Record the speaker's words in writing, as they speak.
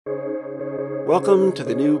Welcome to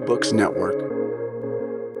the New Books Network.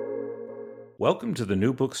 Welcome to the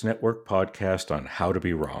New Books Network podcast on How to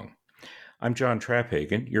Be Wrong. I'm John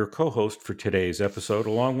Traphagen, your co-host for today's episode,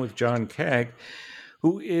 along with John Cagg,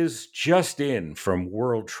 who is just in from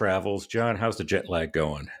world travels. John, how's the jet lag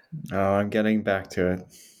going? Oh, I'm getting back to it.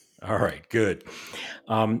 All right, good.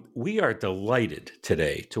 We are delighted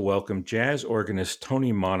today to welcome jazz organist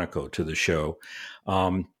Tony Monaco to the show.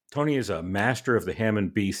 Tony is a master of the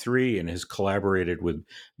Hammond B3 and has collaborated with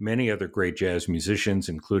many other great jazz musicians,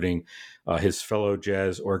 including his fellow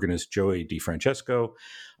jazz organist Joey DeFrancesco,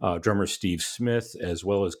 drummer Steve Smith, as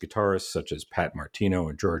well as guitarists such as Pat Martino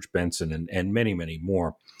and George Benson, and many, many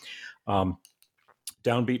more.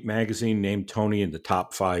 Downbeat magazine named Tony in the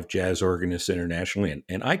top 5 jazz organists internationally,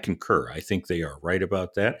 and I concur. I think they are right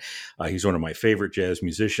about that. He's one of my favorite jazz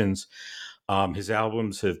musicians. His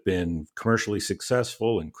albums have been commercially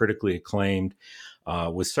successful and critically acclaimed,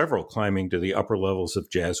 with several climbing to the upper levels of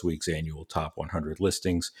Jazzweek's annual Top 100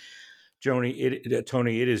 listings. Tony,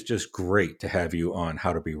 it is just great to have you on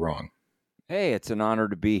How to Be Wrong. Hey, it's an honor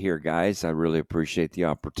to be here, guys. I really appreciate the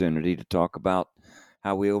opportunity to talk about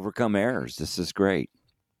how we overcome errors. This is great.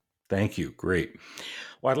 Thank you. Great.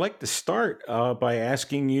 Well, I'd like to start by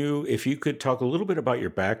asking you if you could talk a little bit about your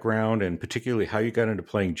background and particularly how you got into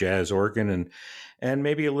playing jazz organ and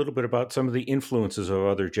maybe a little bit about some of the influences of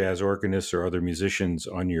other jazz organists or other musicians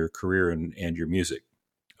on your career and your music.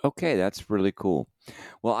 Okay, that's really cool.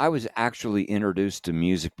 Well, I was actually introduced to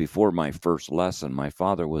music before my first lesson. My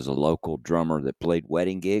father was a local drummer that played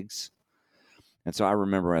wedding gigs. And so I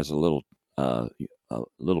remember as a little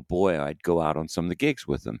boy, I'd go out on some of the gigs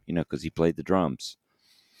with him, because he played the drums.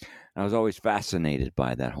 I was always fascinated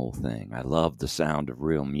by that whole thing. I loved the sound of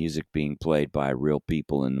real music being played by real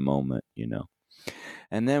people in the moment,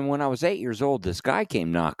 And then when I was 8 years old, this guy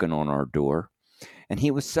came knocking on our door, and he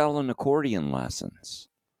was selling accordion lessons.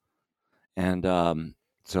 And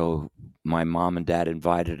so my mom and dad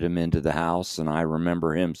invited him into the house, and I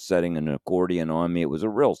remember him setting an accordion on me. It was a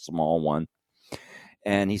real small one.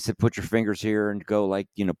 And he said, put your fingers here and go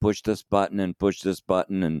push this button and push this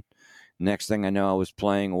button. And next thing I know, I was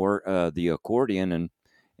playing the accordion, and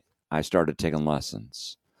I started taking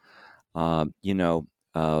lessons. The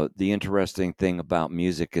interesting thing about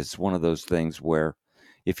music is one of those things where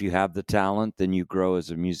if you have the talent, then you grow as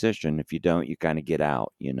a musician. If you don't, you kind of get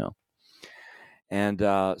out, And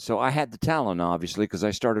so I had the talent, obviously, because I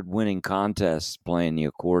started winning contests playing the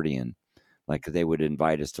accordion. Like they would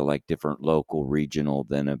invite us to different local, regional,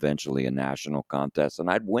 then eventually a national contest. And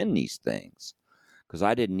I'd win these things because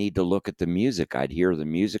I didn't need to look at the music. I'd hear the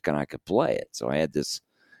music and I could play it. So I had this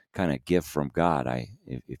kind of gift from God,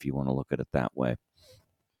 if you want to look at it that way.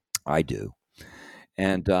 I do.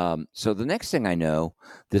 And so the next thing I know,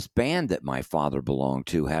 this band that my father belonged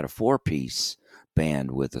to had a 4-piece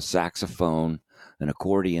band with a saxophone, an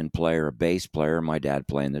accordion player, a bass player, and my dad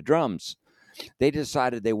playing the drums. They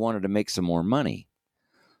decided they wanted to make some more money.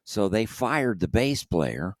 So they fired the bass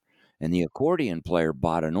player, and the accordion player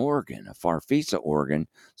bought an organ, a Farfisa organ,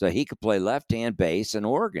 so he could play left-hand bass and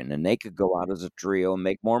organ, and they could go out as a trio and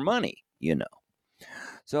make more money,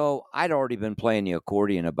 So I'd already been playing the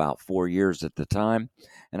accordion about 4 years at the time,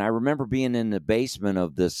 and I remember being in the basement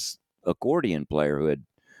of this accordion player who had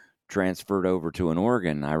transferred over to an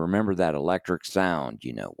organ. I remember that electric sound,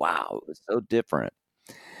 wow, it was so different.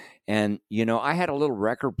 And, I had a little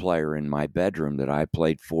record player in my bedroom that I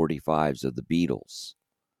played 45s of the Beatles,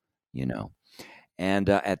 And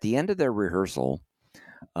at the end of their rehearsal,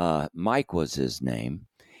 Mike was his name.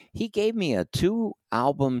 He gave me a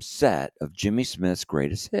 2-album set of Jimmy Smith's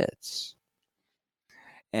greatest hits.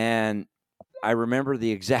 And I remember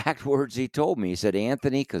the exact words he told me. He said,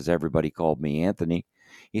 Anthony, because everybody called me Anthony.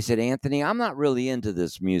 He said, Anthony, I'm not really into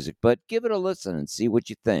this music, but give it a listen and see what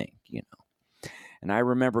you think, And I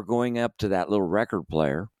remember going up to that little record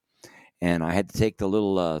player, and I had to take the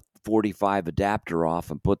little 45 adapter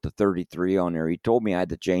off and put the 33 on there. He told me I had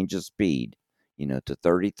to change the speed, to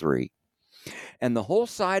 33. And the whole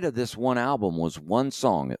side of this one album was one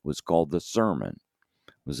song. It was called The Sermon.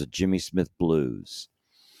 It was a Jimmy Smith blues.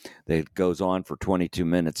 It goes on for 22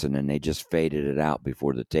 minutes, and then they just faded it out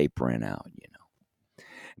before the tape ran out,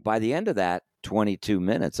 By the end of that 22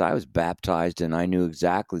 minutes, I was baptized, and I knew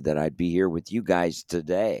exactly that I'd be here with you guys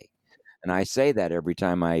today. And I say that every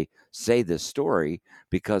time I say this story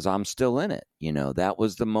because I'm still in it. That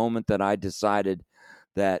was the moment that I decided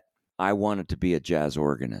that I wanted to be a jazz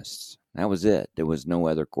organist. That was it. There was no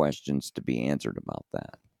other questions to be answered about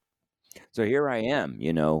that. So here I am,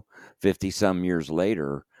 50-some years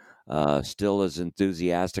later, still as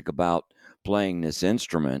enthusiastic about playing this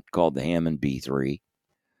instrument called the Hammond B3.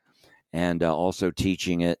 and also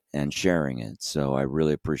teaching it and sharing it. So I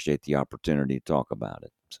really appreciate the opportunity to talk about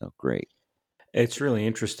it. So great. It's really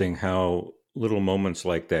interesting how little moments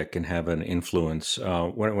like that can have an influence.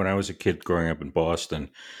 When I was a kid growing up in Boston,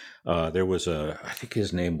 there was I think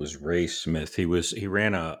his name was Ray Smith. He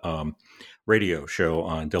ran a radio show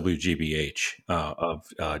on WGBH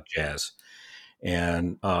of jazz,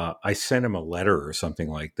 and I sent him a letter or something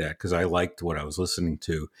like that because I liked what I was listening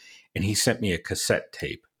to, and he sent me a cassette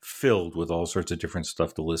tape filled with all sorts of different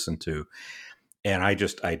stuff to listen to, and I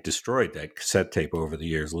destroyed that cassette tape over the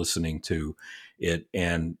years listening to it,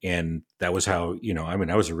 and that was how, I mean,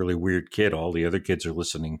 I was a really weird kid. All the other kids are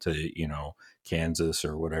listening to, Kansas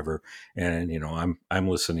or whatever, and I'm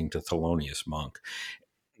listening to Thelonious Monk.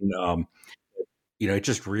 And, it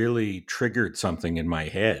just really triggered something in my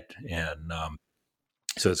head, and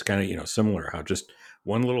so it's kind of, similar how just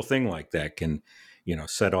one little thing like that can,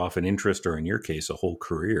 set off an interest, or in your case, a whole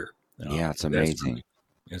career. Yeah, it's That's amazing.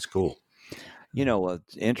 it's cool.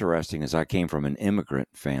 What's interesting is I came from an immigrant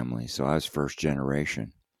family, so I was first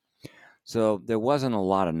generation. So there wasn't a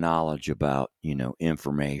lot of knowledge about,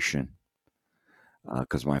 information,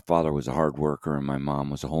 because my father was a hard worker and my mom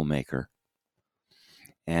was a homemaker.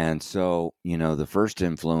 And so, the first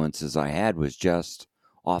influences I had was just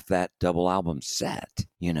off that double album set.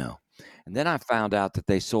 And then I found out that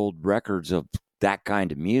they sold records of that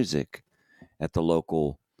kind of music at the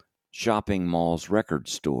local shopping mall's record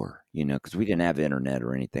store, because we didn't have internet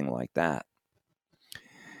or anything like that.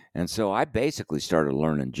 And so I basically started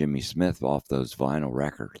learning Jimmy Smith off those vinyl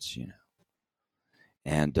records,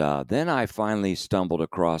 And then I finally stumbled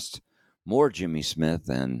across more Jimmy Smith,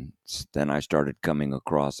 and then I started coming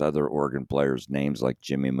across other organ players' names like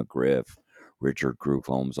Jimmy McGriff, Richard Groove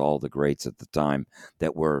Holmes, all the greats at the time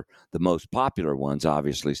that were the most popular ones,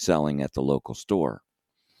 obviously selling at the local store.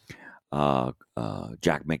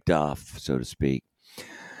 Jack McDuff, so to speak.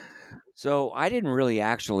 So I didn't really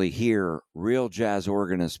actually hear real jazz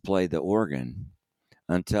organists play the organ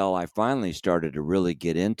until I finally started to really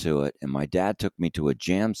get into it. And my dad took me to a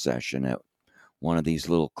jam session at one of these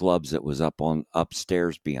little clubs that was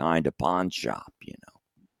upstairs behind a pawn shop,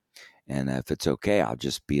 And if it's okay, I'll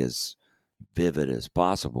just be as vivid as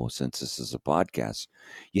possible since this is a podcast.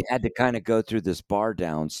 You had to kind of go through this bar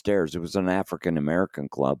downstairs. It was an African American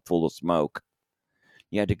club full of smoke.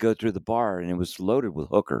 You had to go through the bar, and it was loaded with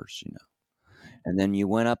hookers, And then you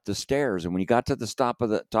went up the stairs, and when you got to the top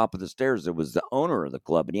of the stairs, there was the owner of the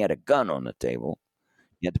club, and he had a gun on the table.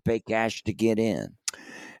 You had to pay cash to get in.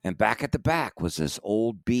 And back at the back was this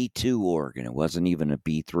old B2 organ. It wasn't even a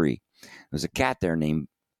B3. There was a cat there named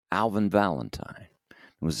Alvin Valentine.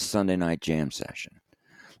 It was a Sunday night jam session.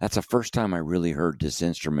 That's the first time I really heard this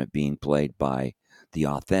instrument being played by the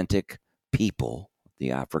authentic people,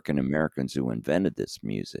 the African Americans who invented this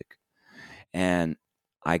music. And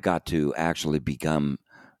I got to actually become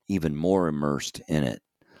even more immersed in it.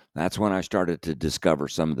 That's when I started to discover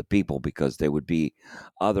some of the people, because there would be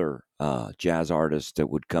other jazz artists that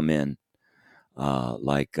would come in,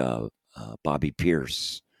 like Bobby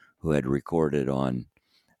Pierce, who had recorded on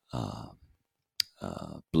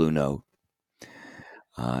Blue Note.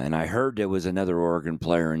 And I heard there was another organ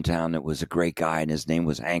player in town that was a great guy, and his name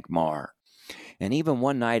was Hank Marr. And even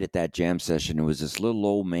one night at that jam session, there was this little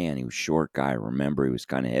old man. He was a short guy. I remember he was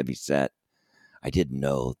kind of heavy set. I didn't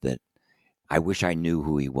know that. I wish I knew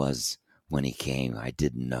who he was when he came. I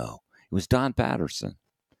didn't know. It was Don Patterson.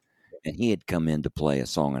 And he had come in to play a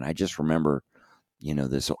song. And I just remember,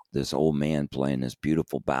 this old man playing this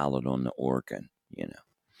beautiful ballad on the organ, And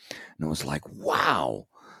it was like, wow,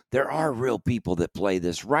 there are real people that play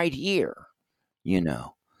this right here,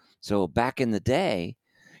 So back in the day,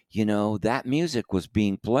 that music was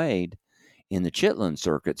being played in the Chitlin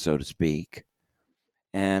circuit, so to speak.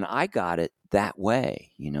 And I got it that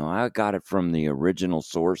way. I got it from the original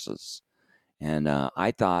sources. And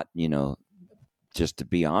I thought, just to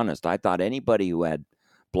be honest, I thought anybody who had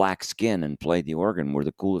black skin and played the organ were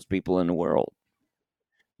the coolest people in the world.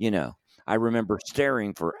 I remember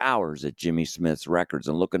staring for hours at Jimmy Smith's records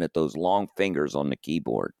and looking at those long fingers on the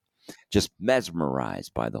keyboard, just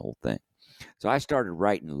mesmerized by the whole thing. So I started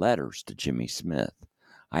writing letters to Jimmy Smith.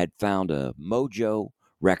 I had found a Mojo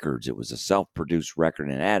Records. It was a self-produced record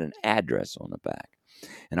and it had an address on the back.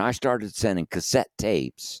 And I started sending cassette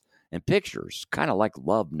tapes and pictures, kind of like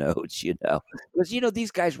love notes, Because,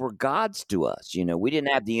 these guys were gods to us. We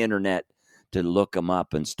didn't have the internet to look them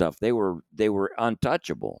up and stuff. They were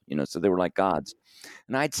untouchable, so they were like gods.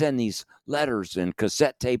 And I'd send these letters and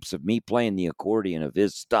cassette tapes of me playing the accordion of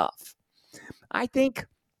his stuff. I think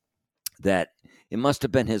that it must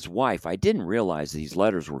have been his wife. I didn't realize these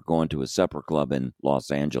letters were going to a supper club in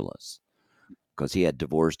Los Angeles because he had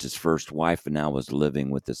divorced his first wife and now was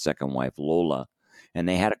living with his second wife, Lola. And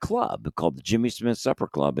they had a club called the Jimmy Smith Supper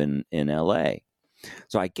Club in L.A.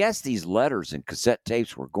 So I guess these letters and cassette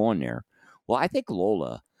tapes were going there. Well, I think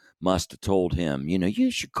Lola must have told him,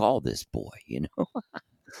 you should call this boy,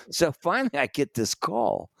 So finally I get this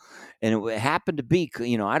call, and it happened to be,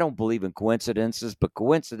 I don't believe in coincidences, but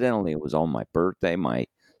coincidentally it was on my birthday, my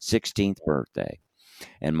 16th birthday.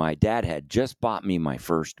 And my dad had just bought me my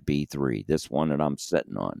first B3, this one that I'm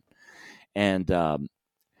sitting on. And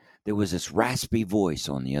there was this raspy voice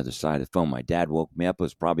on the other side of the phone. My dad woke me up. It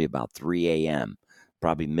was probably about 3 a.m.,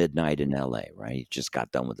 probably midnight in L.A., right? He just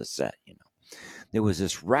got done with the set, There was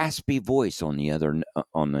this raspy voice on the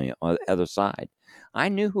other side. I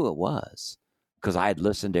knew who it was because I had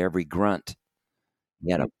listened to every grunt.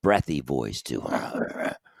 He had a breathy voice too.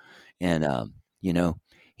 And,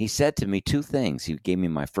 he said to me two things. He gave me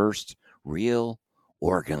my first real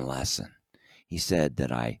organ lesson. He said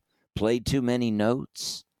that I played too many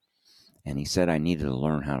notes, and he said I needed to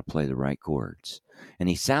learn how to play the right chords. And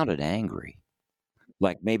he sounded angry,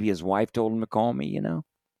 like maybe his wife told him to call me, And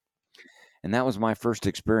that was my first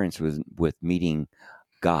experience with meeting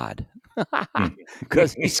God,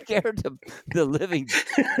 because he scared the living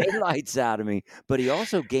daylights out of me. But he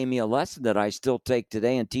also gave me a lesson that I still take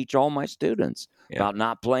today and teach all my students about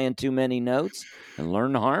not playing too many notes and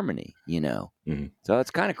learn the harmony, So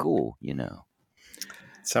it's kind of cool,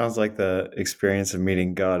 Sounds like the experience of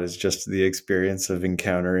meeting God is just the experience of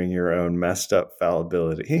encountering your own messed up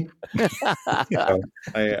fallibility.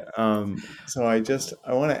 I want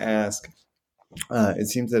to ask, it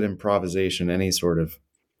seems that improvisation, any sort of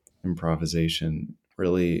improvisation,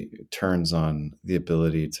 really turns on the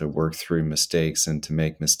ability to work through mistakes and to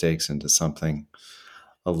make mistakes into something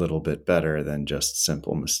a little bit better than just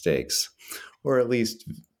simple mistakes, or at least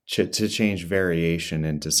to change variation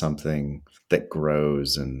into something that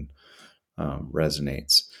grows and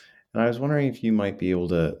resonates. And I was wondering if you might be able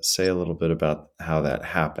to say a little bit about how that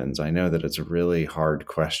happens. I know that it's a really hard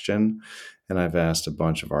question, and I've asked a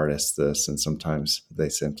bunch of artists this, and sometimes they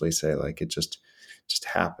simply say, like, it just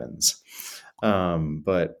happens.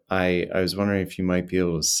 But I was wondering if you might be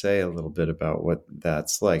able to say a little bit about what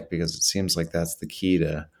that's like, because it seems like that's the key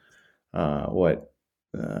to what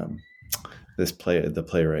the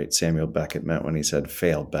playwright Samuel Beckett meant when he said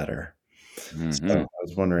 "fail better." Mm-hmm. So I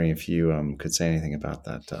was wondering if you could say anything about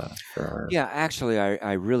that for our. Yeah, actually,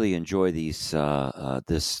 I really enjoy these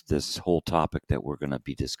this whole topic that we're going to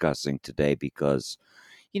be discussing today because,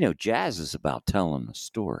 jazz is about telling a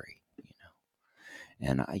story.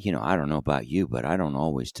 And I don't know about you, but I don't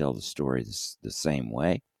always tell the story the same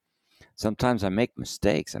way. Sometimes I make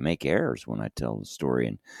mistakes. I make errors when I tell the story.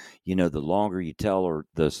 And, the longer you tell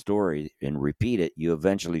the story and repeat it, you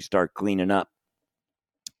eventually start cleaning up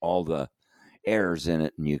all the errors in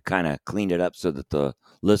it, and you kind of clean it up so that the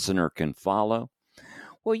listener can follow.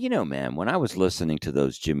 Well, man, when I was listening to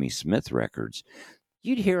those Jimmy Smith records,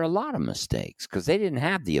 you'd hear a lot of mistakes because they didn't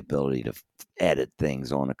have the ability to edit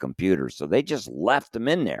things on a computer. So they just left them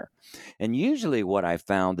in there. And usually what I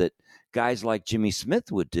found that guys like Jimmy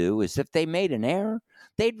Smith would do is if they made an error,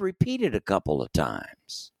 they'd repeat it a couple of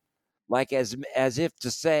times, like as if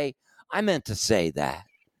to say, I meant to say that,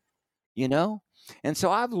 And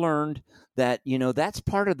so I've learned that, that's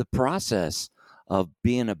part of the process of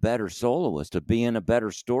being a better soloist, of being a better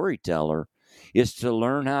storyteller, is to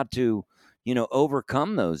learn how to,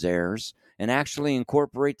 overcome those errors and actually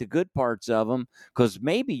incorporate the good parts of them, because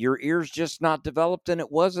maybe your ear's just not developed and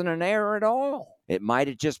it wasn't an error at all. It might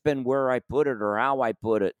have just been where I put it or how I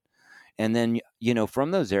put it. And then, from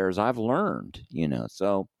those errors, I've learned,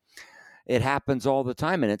 so it happens all the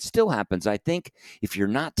time, and it still happens. I think if you're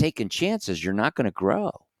not taking chances, you're not going to grow.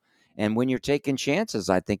 And when you're taking chances,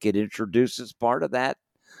 I think it introduces part of that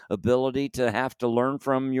ability to have to learn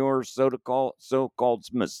from your so-called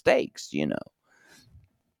mistakes,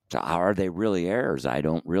 So are they really errors? I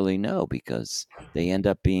don't really know, because they end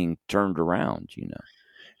up being turned around,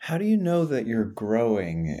 How do you know that you're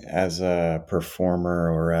growing as a performer,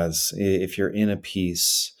 or as if you're in a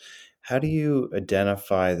piece? How do you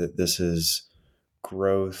identify that this is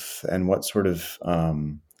growth, and what sort of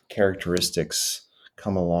characteristics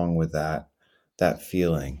come along with that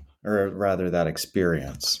feeling, or rather that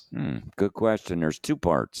experience? Good question. There's two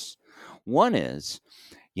parts. One is,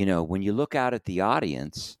 when you look out at the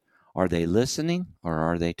audience, are they listening or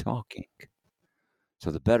are they talking? So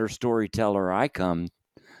the better storyteller I come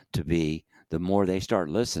to be, the more they start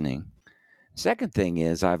listening. Second thing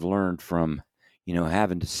is, I've learned from,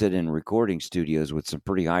 having to sit in recording studios with some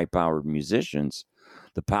pretty high-powered musicians,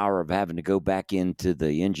 the power of having to go back into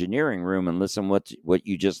the engineering room and listen what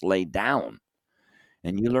you just laid down.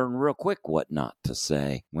 And you learn real quick what not to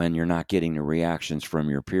say when you're not getting the reactions from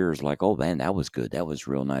your peers like, oh, man, that was good. That was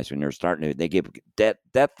real nice. When they're starting to, they get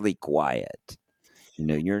deathly quiet.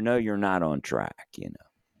 You're not on track,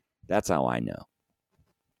 That's how I know.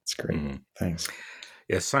 It's great. Mm-hmm. Thanks.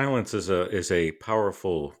 Yeah, silence is a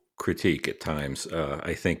powerful critique at times.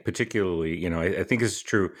 I think particularly, I think this is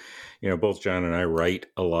true. Both John and I write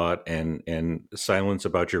a lot, and silence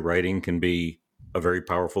about your writing can be a very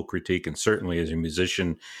powerful critique. And certainly as a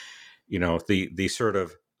musician, the sort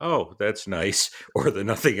of, oh, that's nice, or the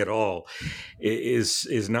nothing at all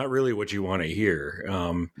is not really what you want to hear.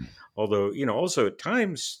 Although, also at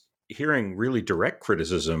times hearing really direct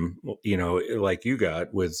criticism, like you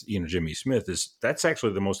got with, Jimmy Smith, that's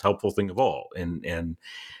actually the most helpful thing of all.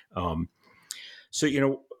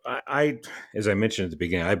 So, I, as I mentioned at the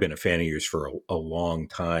beginning, I've been a fan of yours for a long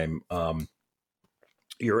time.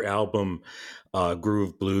 Your album,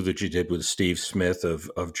 Groove Blue, that you did with Steve Smith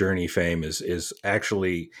of Journey fame is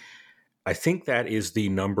actually, I think that is the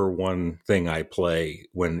number one thing I play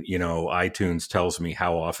when, iTunes tells me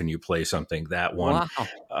how often you play something. That one.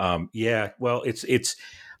 Wow. Yeah. Well,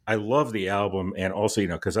 I love the album, and also,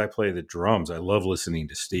 because I play the drums, I love listening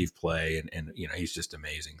to Steve play, and he's just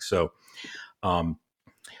amazing. So,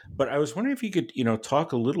 but I was wondering if you could,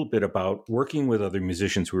 talk a little bit about working with other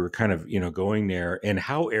musicians. We were kind of, going there, and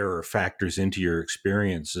how error factors into your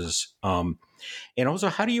experiences. And also,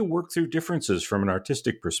 how do you work through differences from an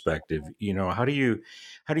artistic perspective? How do you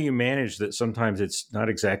manage that? Sometimes it's not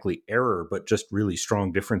exactly error, but just really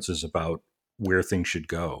strong differences about where things should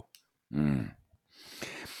go.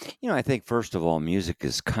 I think first of all, music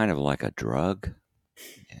is kind of like a drug.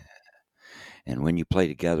 Yeah. And when you play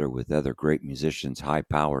together with other great musicians, high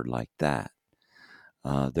powered like that,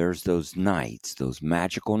 there's those nights, those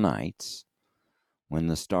magical nights when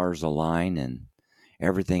the stars align and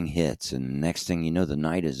everything hits, and the next thing you know, the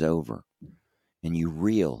night is over, and you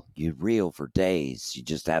reel for days. You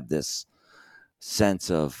just have this sense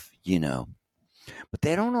of, but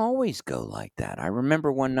they don't always go like that. I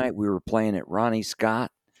remember one night we were playing at Ronnie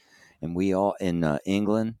Scott, and we all in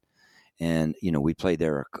England, and we played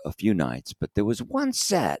there a few nights, but there was one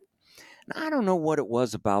set, and I don't know what it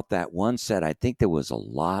was about that one set. I think there was a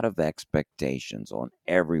lot of expectations on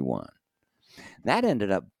everyone. That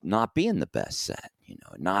ended up not being the best set,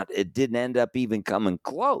 it didn't end up even coming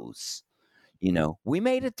close. We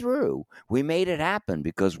made it through. We made it happen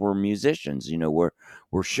because we're musicians,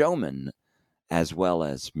 we're showmen as well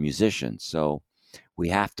as musicians. So we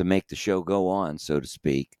have to make the show go on, so to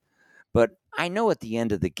speak. But I know at the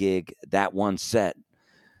end of the gig, that one set,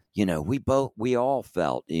 we all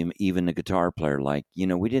felt, even the guitar player, like,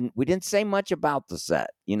 we didn't say much about the set.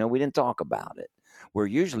 We didn't talk about it, where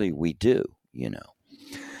usually we do.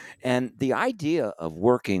 And the idea of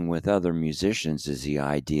working with other musicians is the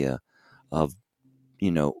idea of,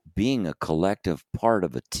 being a collective part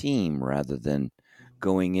of a team rather than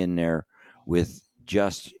going in there with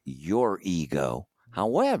just your ego.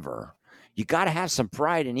 However, you got to have some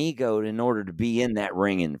pride and ego in order to be in that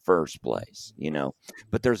ring in the first place,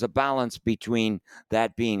 But there's a balance between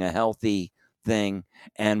that being a healthy thing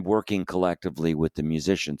and working collectively with the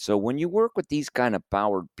musicians. So when you work with these kind of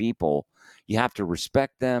powered people, you have to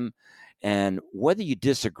respect them, and whether you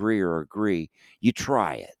disagree or agree, you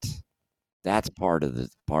try it. That's part of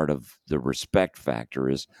the respect factor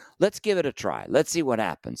is, let's give it a try. Let's see what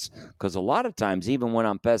happens. Because a lot of times, even when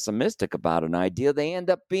I'm pessimistic about an idea, they end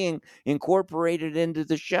up being incorporated into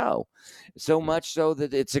the show. So much so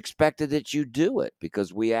that it's expected that you do it,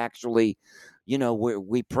 because we actually,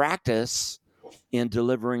 we practice in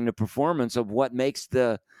delivering the performance of what makes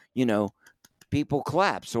the, people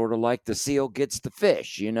clap, sort of like the seal gets the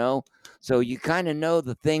fish, So you kind of know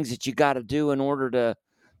the things that you got to do in order to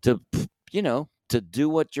do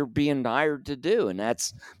what you're being hired to do, and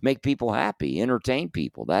that's make people happy, entertain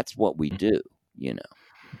people. That's what we do,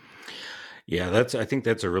 Yeah, I think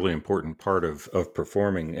that's a really important part of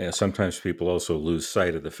performing. Sometimes people also lose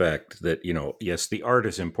sight of the fact that, yes, the art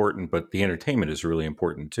is important, but the entertainment is really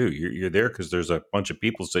important too. You're there because there's a bunch of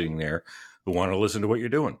people sitting there who want to listen to what you're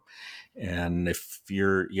doing. And if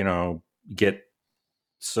you're, get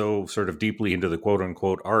so sort of deeply into the quote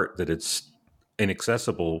unquote art that it's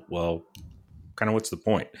inaccessible, well, kind of what's the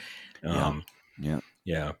point?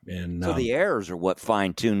 Yeah. And so the errors are what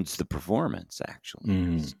fine tunes the performance,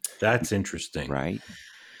 actually. That's interesting. Right.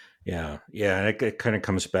 Yeah. And it kind of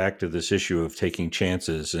comes back to this issue of taking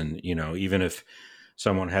chances. And, even if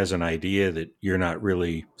someone has an idea that you're not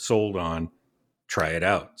really sold on, try it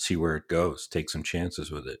out, see where it goes, take some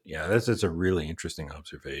chances with it. Yeah, that's a really interesting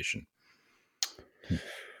observation.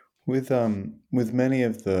 With many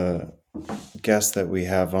of the guests that we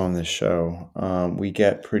have on the show, we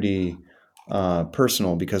get pretty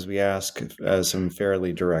personal because we ask some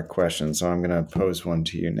fairly direct questions. So I'm going to pose one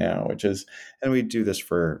to you now, which is, and we do this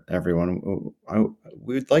for everyone.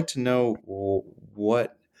 We would like to know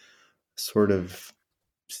what sort of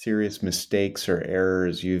serious mistakes or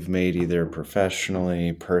errors you've made, either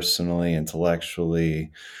professionally, personally, intellectually,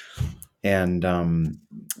 and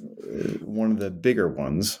one of the bigger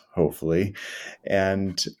ones, hopefully,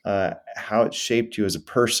 and how it shaped you as a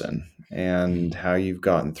person and how you've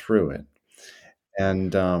gotten through it.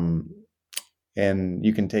 And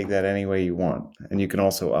you can take that any way you want, and you can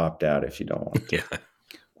also opt out if you don't want to. Yeah.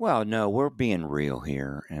 Well, no, we're being real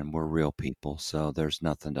here, and we're real people, so there's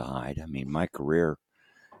nothing to hide. I mean, my career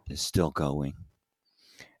is still going,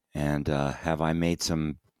 and have I made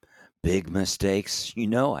some big mistakes?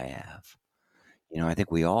 I have. I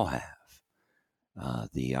think we all have.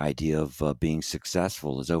 The idea of being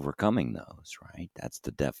successful is overcoming those, right? That's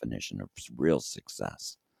the definition of real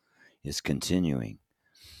success, is continuing.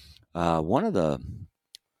 One of the,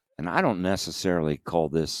 and I don't necessarily call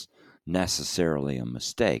this necessarily a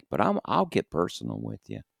mistake, but I'll get personal with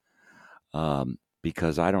you,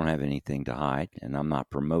 because I don't have anything to hide and I'm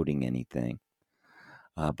not promoting anything.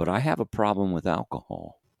 But I have a problem with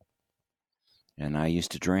alcohol, and I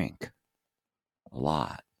used to drink a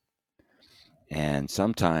lot. And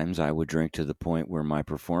sometimes I would drink to the point where my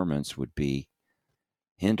performance would be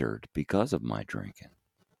hindered because of my drinking.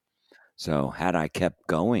 So had I kept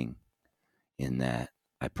going in that,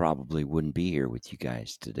 I probably wouldn't be here with you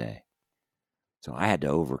guys today. So I had to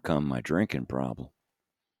overcome my drinking problem,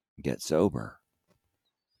 get sober.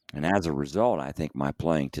 And as a result, I think my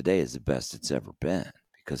playing today is the best it's ever been,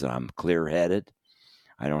 because I'm clear-headed.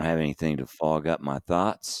 I don't have anything to fog up my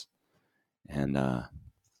thoughts. And I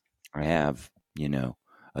have,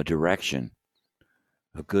 a direction,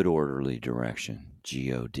 a good orderly direction,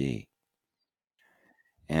 G-O-D.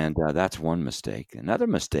 And that's one mistake. Another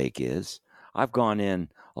mistake is I've gone in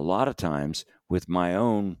a lot of times with my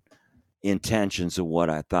own intentions of what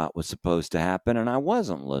I thought was supposed to happen, and I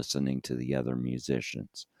wasn't listening to the other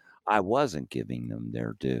musicians. I wasn't giving them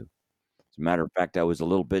their due. As a matter of fact, I was a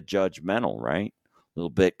little bit judgmental, right? A little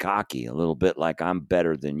bit cocky, a little bit like I'm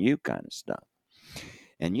better than you kind of stuff.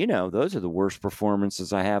 And, those are the worst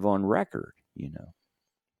performances I have on record,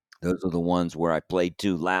 Those are the ones where I played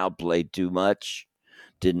too loud, played too much,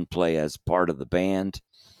 didn't play as part of the band.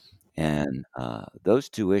 And those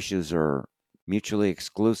two issues are mutually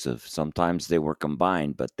exclusive. Sometimes they were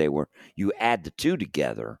combined, but you add the two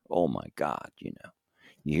together. Oh my God, you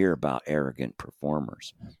hear about arrogant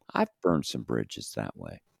performers. I've burned some bridges that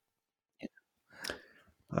way.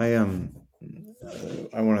 I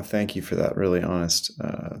want to thank you for that really honest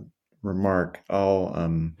remark.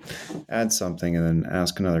 I'll add something and then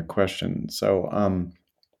ask another question. So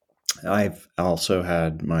I've also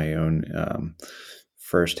had my own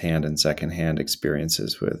firsthand and secondhand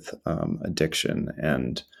experiences with addiction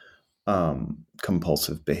and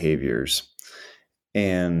compulsive behaviors,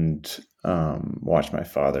 and watched my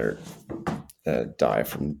father die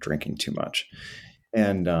from drinking too much.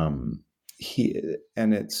 And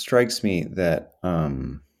it strikes me that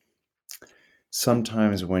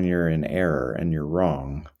sometimes when you're in error and you're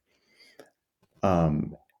wrong,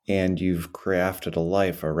 and you've crafted a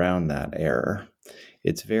life around that error,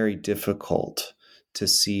 it's very difficult to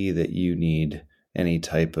see that you need any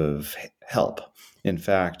type of help. In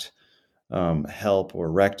fact, help or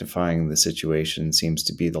rectifying the situation seems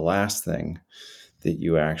to be the last thing that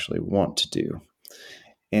you actually want to do.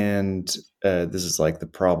 And this is like the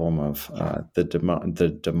problem of the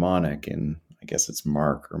demonic in, I guess it's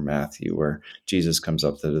Mark or Matthew, where Jesus comes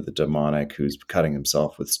up to the demonic who's cutting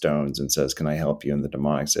himself with stones and says, "Can I help you?" And the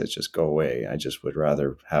demonic says, "Just go away. I just would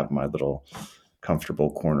rather have my little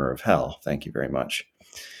comfortable corner of hell. Thank you very much."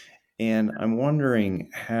 And I'm wondering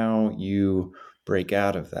how you break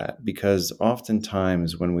out of that, because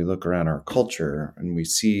oftentimes when we look around our culture and we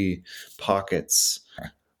see pockets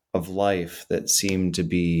of life that seem to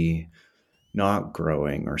be not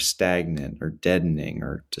growing or stagnant or deadening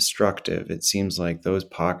or destructive, it seems like those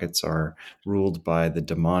pockets are ruled by the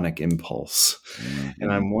demonic impulse. Mm-hmm.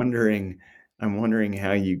 And I'm wondering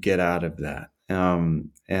how you get out of that. And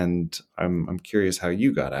I'm curious how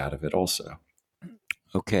you got out of it also.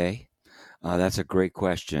 Okay. That's a great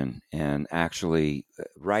question. And actually,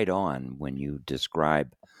 right on when you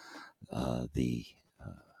describe the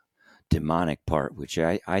demonic part, which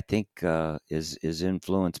I think is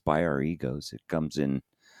influenced by our egos. It comes in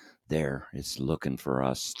there. It's looking for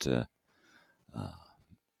us to,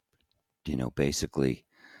 basically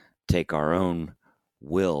take our own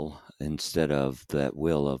will instead of that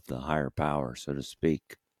will of the higher power, so to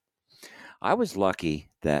speak. I was lucky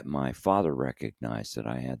that my father recognized that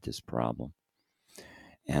I had this problem.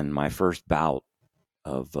 And my first bout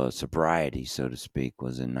of sobriety, so to speak,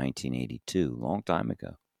 was in 1982, a long time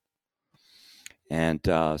ago. And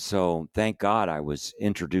so, thank God, I was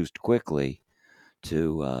introduced quickly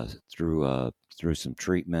to through some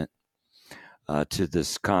treatment to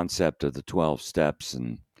this concept of the 12 steps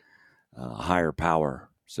and higher power,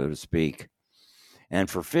 so to speak. And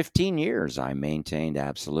for 15 years, I maintained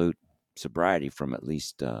absolute sobriety from at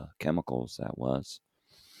least chemicals, that was.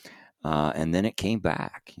 And then it came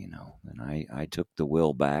back, and I took the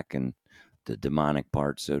will back and the demonic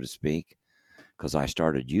part, so to speak, because I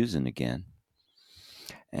started using again.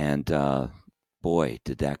 And boy,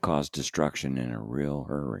 did that cause destruction in a real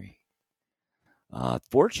hurry.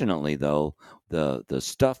 Fortunately, though, the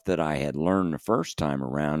stuff that I had learned the first time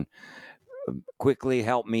around quickly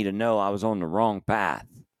helped me to know I was on the wrong path.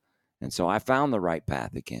 And so I found the right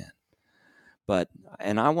path again.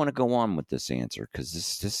 And I want to go on with this answer because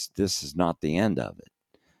this is not the end of it.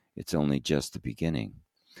 It's only just the beginning.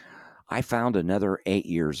 I found another 8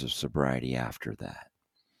 years of sobriety after that.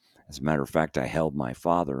 As a matter of fact, I held my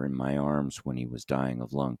father in my arms when he was dying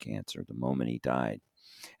of lung cancer, the moment he died.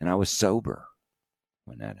 And I was sober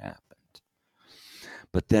when that happened.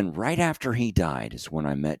 But then right after he died is when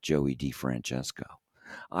I met Joey DeFrancesco.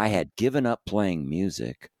 I had given up playing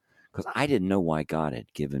music because I didn't know why God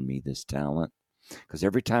had given me this talent. Because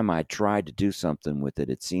every time I tried to do something with it,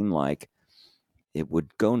 it seemed like it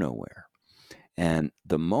would go nowhere. And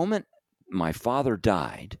the moment my father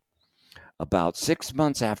died, about 6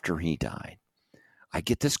 months after he died, I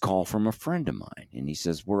get this call from a friend of mine. And he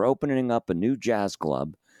says, we're opening up a new jazz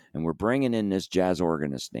club, and we're bringing in this jazz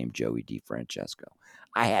organist named Joey DeFrancesco.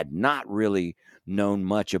 I had not really known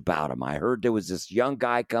much about him. I heard there was this young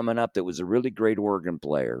guy coming up that was a really great organ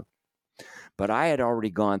player. But I had already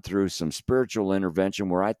gone through some spiritual intervention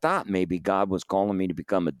where I thought maybe God was calling me to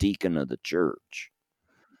become a deacon of the church.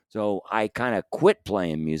 So I kind of quit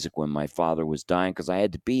playing music when my father was dying because I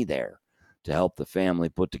had to be there to help the family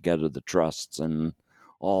put together the trusts and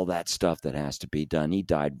all that stuff that has to be done. He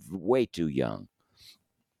died way too young.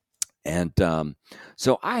 And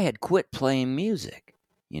so I had quit playing music,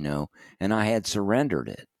 and I had surrendered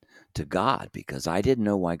it to God because I didn't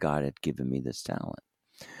know why God had given me this talent.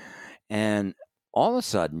 And all of a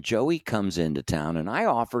sudden, Joey comes into town, and I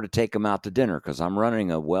offer to take him out to dinner because I'm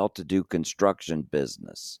running a well-to-do construction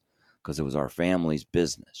business because it was our family's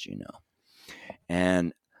business,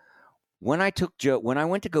 And when I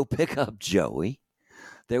went to go pick up Joey,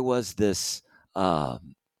 there was this,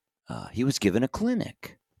 he was given a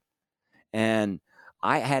clinic. And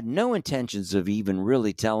I had no intentions of even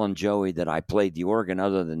really telling Joey that I played the organ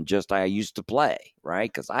other than just I used to play,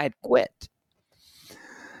 right? Because I had quit.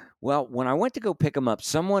 Well, when I went to go pick him up,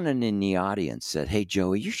 someone in the audience said, hey,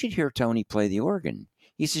 Joey, you should hear Tony play the organ.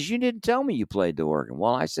 He says, you didn't tell me you played the organ.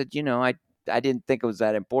 Well, I said, I didn't think it was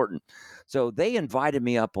that important. So they invited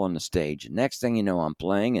me up on the stage. And next thing you know, I'm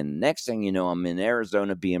playing. And next thing you know, I'm in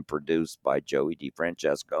Arizona being produced by Joey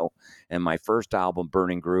DeFrancesco. And my first album,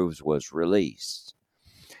 Burning Grooves, was released.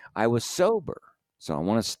 I was sober. So I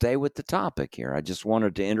want to stay with the topic here. I just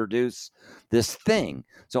wanted to introduce this thing.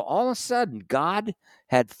 So all of a sudden, God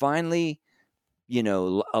had finally,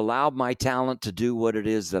 allowed my talent to do what it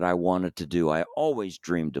is that I wanted to do. I always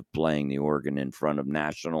dreamed of playing the organ in front of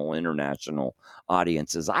national, international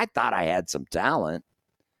audiences. I thought I had some talent,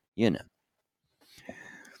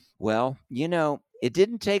 Well, it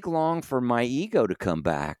didn't take long for my ego to come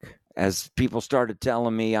back. As people started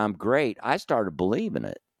telling me I'm great, I started believing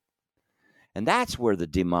it. And that's where the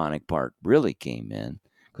demonic part really came in,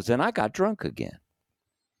 because then I got drunk again.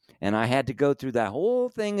 And I had to go through that whole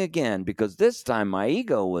thing again because this time my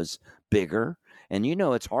ego was bigger. And,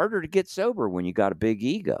 it's harder to get sober when you got a big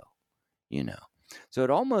ego, So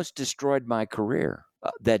it almost destroyed my career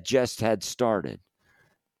that just had started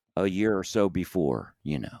a year or so before,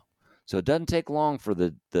 So it doesn't take long for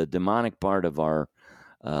the demonic part of our,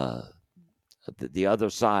 the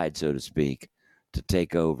other side, so to speak, to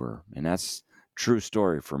take over. And that's true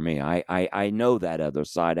story for me. I know that other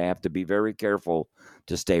side. I have to be very careful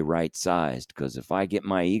to stay right sized because if I get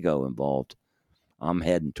my ego involved, I'm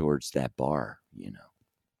heading towards that bar,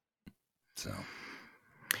 So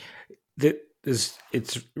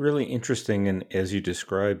it's really interesting. And as you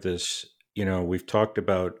describe this, we've talked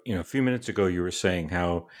about, a few minutes ago, you were saying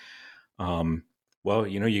how well,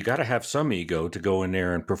 you got to have some ego to go in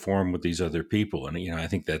there and perform with these other people. And, I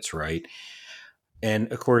think that's right.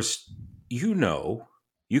 And of course,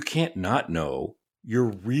 you can't not know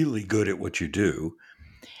you're really good at what you do.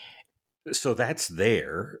 So that's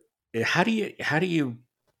there. How do you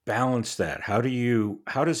balance that? How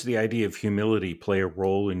does the idea of humility play a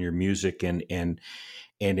role in your music, and in,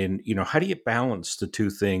 how do you balance the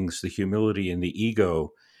two things, the humility and the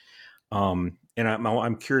ego? And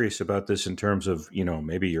I'm curious about this in terms of,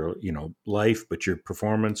 maybe your, life, but your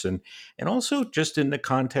performance, and also just in the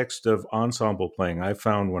context of ensemble playing. I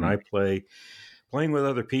found when I playing with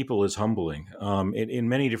other people is humbling, in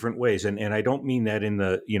many different ways. And I don't mean that in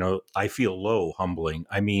the, I feel low humbling.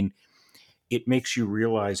 I mean, it makes you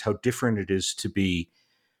realize how different it is to be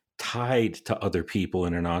tied to other people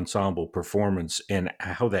in an ensemble performance, and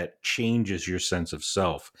how that changes your sense of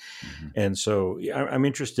self. And so I'm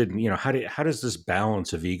interested in, how does this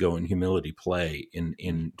balance of ego and humility play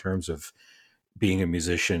in terms of being a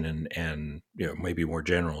musician, and maybe more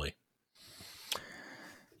generally?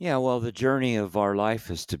 Yeah, well, the journey of our life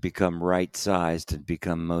is to become right sized and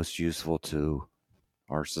become most useful to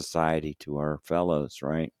our society, to our fellows,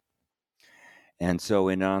 right? And so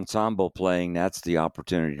in ensemble playing, that's the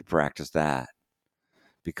opportunity to practice that.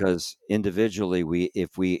 Because individually,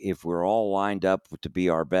 if we're all lined up to be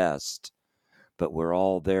our best, but we're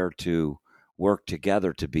all there to work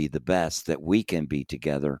together to be the best that we can be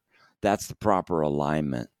together, that's the proper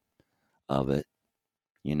alignment of it.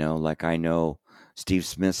 Like, I know Steve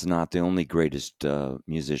Smith's not the only greatest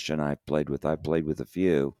musician I've played with. I've played with a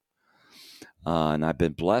few, and I've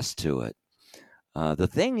been blessed to it. The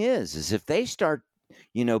thing is if they start,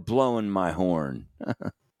 blowing my horn,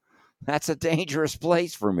 that's a dangerous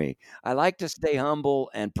place for me. I like to stay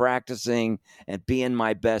humble and practicing and being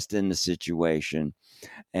my best in the situation.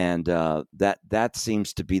 And that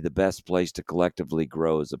seems to be the best place to collectively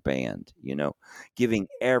grow as a band, giving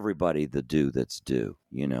everybody the due that's due,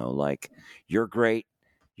 like, you're great,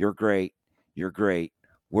 you're great, you're great,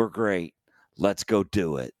 we're great, let's go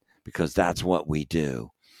do it, because that's what we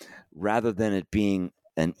do. Rather than it being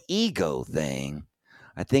an ego thing,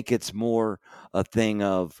 I think it's more a thing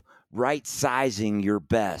of right sizing your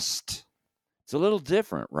best. It's a little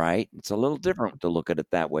different, right? It's a little different to look at it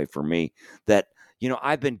that way for me, that,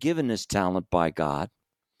 I've been given this talent by God.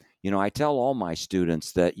 I tell all my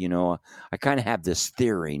students that, I kind of have this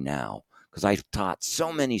theory now, because I've taught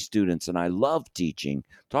so many students and I love teaching.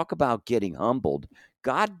 Talk about getting humbled.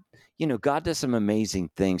 God does some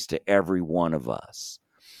amazing things to every one of us.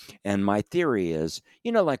 And my theory is,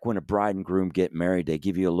 like when a bride and groom get married, they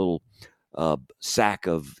give you a little sack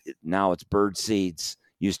of, now it's bird seeds,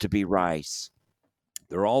 used to be rice.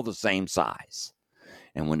 They're all the same size.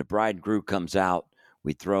 And when the bride and groom comes out,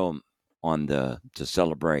 we throw them to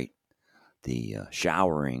celebrate the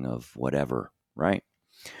showering of whatever, right?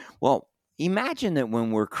 Well, imagine that when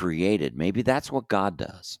we're created, maybe that's what God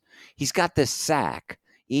does. He's got this sack.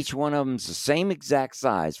 Each one of them's the same exact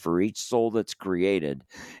size for each soul that's created.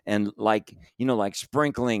 And like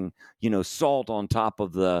sprinkling, salt on top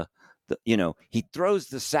of he throws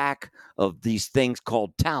the sack of these things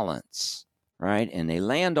called talents, right? And they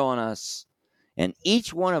land on us. And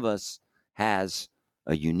each one of us has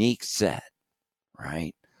a unique set,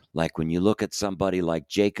 right? Like when you look at somebody like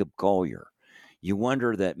Jacob Collier, you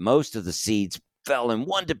wonder that most of the seeds fell in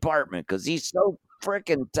one department because he's so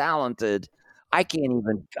freaking talented. I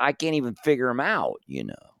can't even figure him out,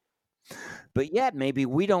 But yet maybe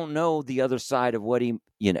we don't know the other side of what he,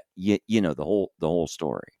 the whole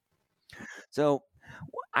story. So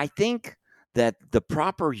I think that the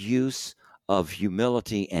proper use of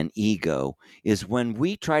humility and ego is when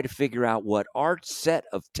we try to figure out what our set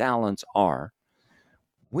of talents are.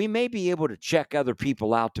 We may be able to check other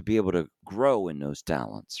people out to be able to grow in those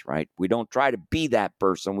talents, right? We don't try to be that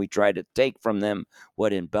person. We try to take from them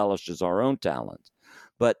what embellishes our own talents.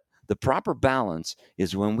 But the proper balance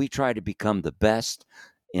is when we try to become the best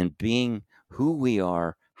in being who we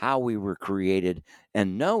are, how we were created,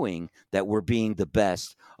 and knowing that we're being the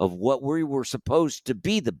best of what we were supposed to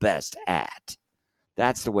be the best at.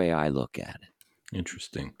 That's the way I look at it.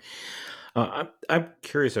 Interesting. I'm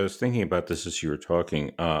curious. I was thinking about this as you were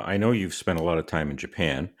talking. I know you've spent a lot of time in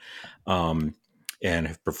Japan, and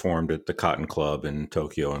have performed at the Cotton Club in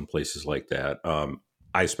Tokyo and places like that.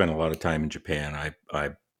 I spent a lot of time in Japan.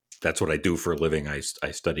 I that's what I do for a living. I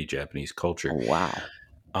study Japanese culture. Oh, wow.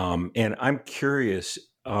 And I'm curious.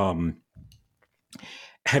 Have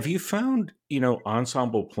you found,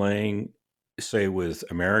 ensemble playing, say, with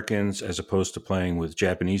Americans as opposed to playing with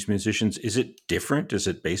Japanese musicians? Is it different? Is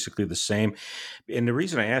it basically the same? And the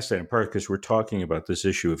reason I ask that in part because we're talking about this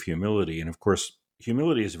issue of humility. And of course,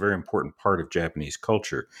 humility is a very important part of Japanese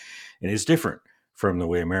culture, and is different from the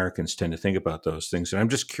way Americans tend to think about those things. And I'm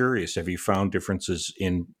just curious, have you found differences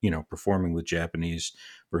in, performing with Japanese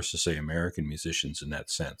versus, say, American musicians in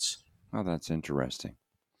that sense? Oh, that's interesting.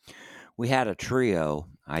 We had a trio.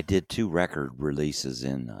 I did 2 record releases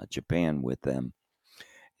in Japan with them.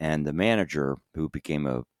 And the manager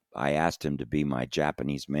I asked him to be my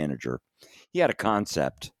Japanese manager. He had a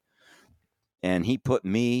concept, and he put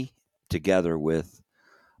me together with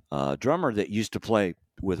a drummer that used to play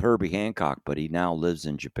with Herbie Hancock, but he now lives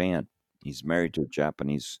in Japan. He's married to a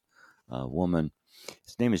Japanese woman.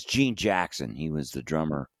 His name is Gene Jackson. He was the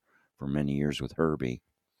drummer for many years with Herbie.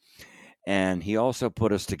 And he also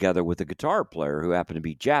put us together with a guitar player who happened to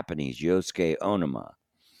be Japanese, Yosuke Onuma.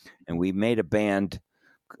 And we made a band,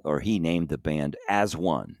 or he named the band As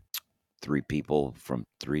One. 3 people from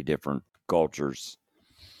 3 different cultures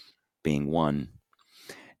being one.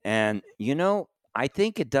 And, I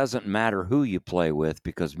think it doesn't matter who you play with,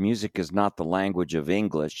 because music is not the language of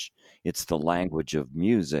English. It's the language of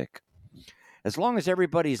music. As long as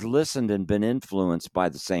everybody's listened and been influenced by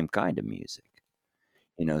the same kind of music.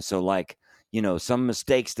 So like, some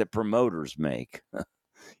mistakes that promoters make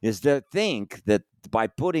is to think that by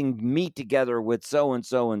putting me together with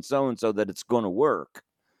so-and-so and so-and-so that it's going to work.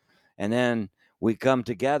 And then we come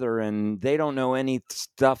together and they don't know any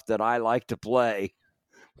stuff that I like to play.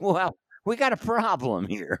 Well, we got a problem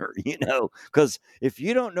here, because if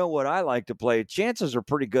you don't know what I like to play, chances are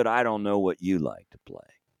pretty good I don't know what you like to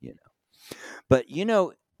play, But,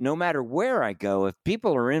 no matter where I go, if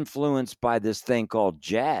people are influenced by this thing called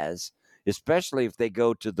jazz, especially if they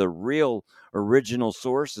go to the real original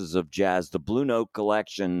sources of jazz, the Blue Note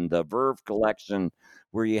collection, the Verve collection,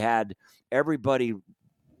 where you had everybody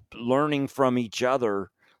learning from each other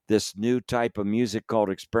this new type of music called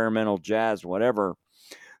experimental jazz, whatever,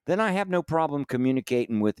 then I have no problem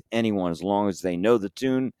communicating with anyone as long as they know the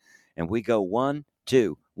tune and we go 1,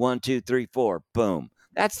 2, 1, 2, 3, 4, boom.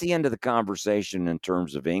 That's the end of the conversation in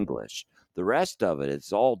terms of English. The rest of it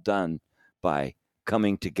is all done by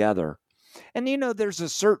coming together. And there's a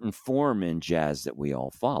certain form in jazz that we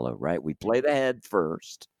all follow, right? We play the head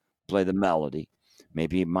first, play the melody.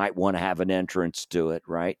 Maybe you might want to have an entrance to it,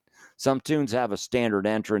 right? Some tunes have a standard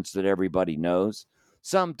entrance that everybody knows.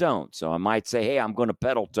 Some don't. So I might say, hey, I'm going to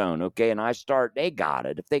pedal tone, okay? And I start, they got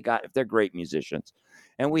it. If they're great musicians.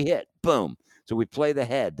 And we hit, boom. So we play the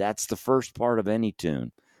head. That's the first part of any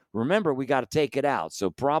tune. Remember, we got to take it out. So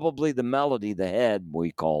probably the melody, the head,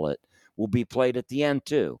 we call it, will be played at the end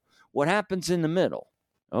too. What happens in the middle?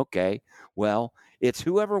 Okay, well, it's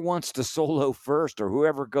whoever wants to solo first or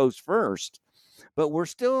whoever goes first, but we're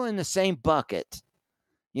still in the same bucket.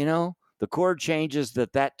 The chord changes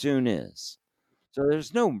that tune is. So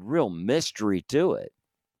there's no real mystery to it.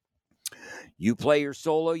 You play your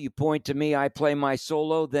solo, you point to me, I play my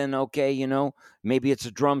solo, then okay, maybe it's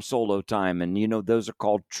a drum solo time, and those are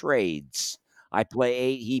called trades. I play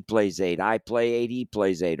 8, he plays 8. I play 8, he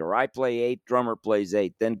plays 8. Or I play 8, drummer plays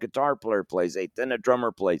 8. Then guitar player plays 8. Then a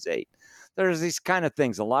drummer plays 8. There's these kind of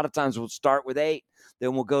things. A lot of times we'll start with 8,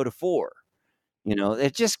 then we'll go to 4.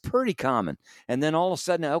 It's just pretty common. And then all of a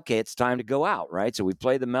sudden, okay, it's time to go out, right? So we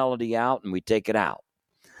play the melody out and we take it out.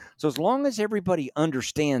 So as long as everybody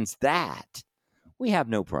understands that, we have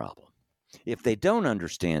no problem. If they don't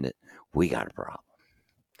understand it, we got a problem.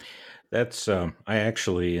 That's I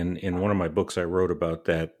actually in one of my books I wrote about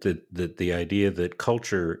that the idea that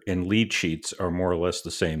culture and lead sheets are more or less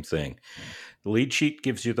the same thing. The lead sheet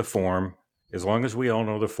gives you the form. As long as we all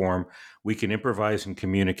know the form, we can improvise and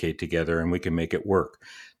communicate together and we can make it work.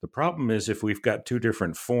 The problem is if we've got 2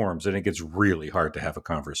 different forms, then it gets really hard to have a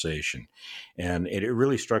conversation. And it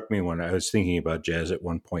really struck me when I was thinking about jazz at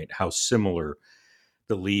one point, how similar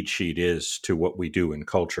the lead sheet is to what we do in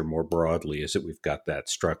culture more broadly, is that we've got that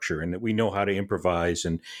structure and that we know how to improvise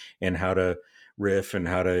and how to riff and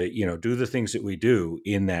how to do the things that we do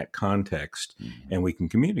in that context, and we can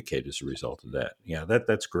communicate as a result of that. Yeah,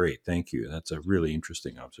 that's great. Thank you. That's a really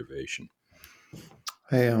interesting observation.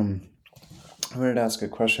 I wanted to ask a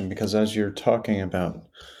question, because as you're talking about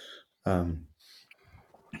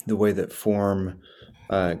the way that form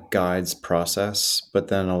guides process, but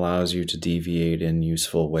then allows you to deviate in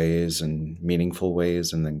useful ways and meaningful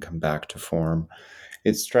ways and then come back to form,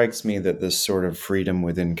 it strikes me that this sort of freedom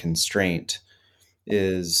within constraint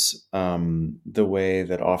is the way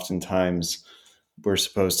that oftentimes we're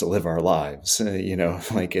supposed to live our lives.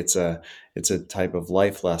 Like it's a type of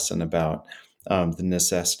life lesson about the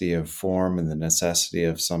necessity of form and the necessity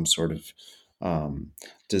of some sort of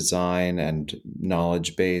design and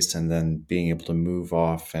knowledge base, and then being able to move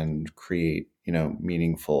off and create,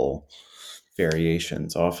 meaningful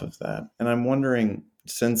variations off of that. And I'm wondering,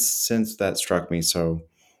 since that struck me so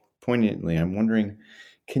poignantly, I'm wondering,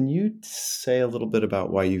 can you say a little bit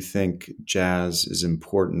about why you think jazz is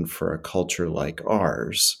important for a culture like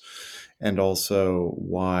ours, and also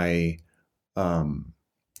why,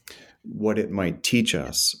 what it might teach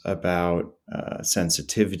us about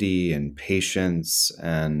sensitivity and patience,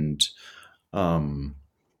 and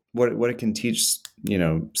what it can teach,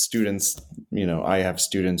 students. I have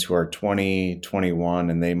students who are 20, 21,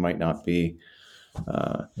 and they might not be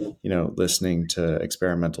listening to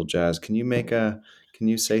experimental jazz. Can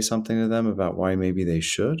you say something to them about why maybe they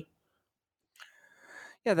should?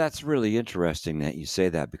 Yeah, that's really interesting that you say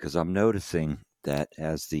that, because I'm noticing that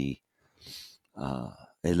as the uh,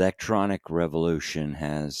 electronic revolution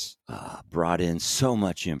has brought in so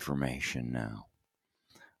much information now,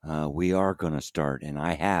 we are going to start, and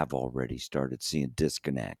I have already started seeing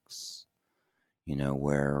disconnects,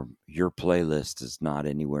 where your playlist is not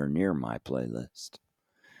anywhere near my playlist.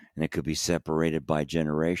 And it could be separated by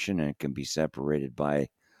generation, and it can be separated by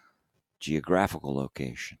geographical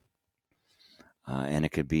location. And it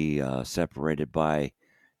could be separated by,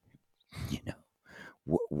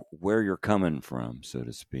 where you're coming from, so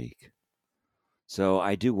to speak. So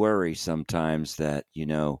I do worry sometimes that,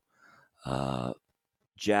 uh,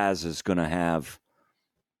 jazz is going to have,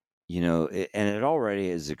 and it already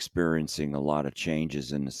is experiencing a lot of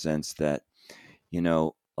changes, in the sense that,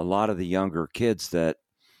 a lot of the younger kids that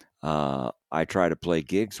I try to play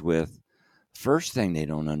gigs with, first thing they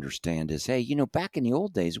don't understand is, hey, back in the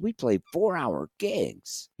old days, we played 4-hour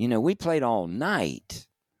gigs. We played all night.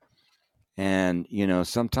 And,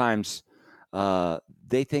 sometimes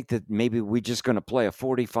they think that maybe we're just going to play a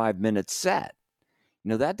 45-minute set.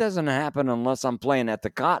 That doesn't happen unless I'm playing at the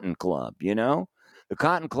Cotton Club, The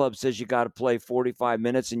Cotton Club says you got to play 45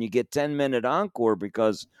 minutes and you get 10-minute encore,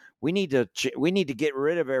 because we need to get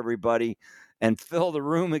rid of everybody and fill the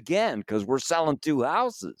room again, because we're selling 2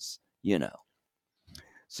 houses,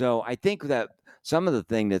 So I think that some of the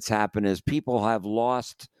thing that's happened is people have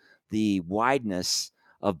lost the wideness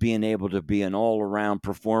of being able to be an all-around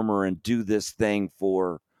performer and do this thing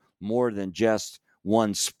for more than just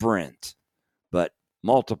one sprint, but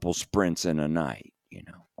multiple sprints in a night,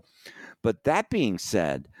 But that being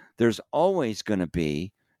said, there's always going to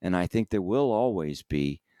be, and I think there will always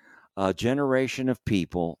be, a generation of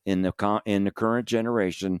people in the current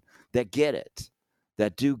generation that get it,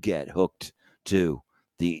 that do get hooked to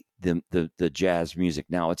the jazz music.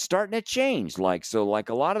 Now it's starting to change. Like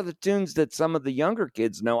a lot of the tunes that some of the younger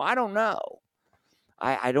kids know, I don't know.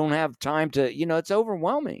 I don't have time to, it's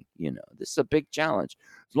overwhelming. This is a big challenge.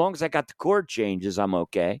 As long as I got the chord changes, I'm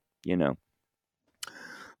okay,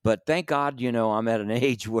 But thank God, I'm at an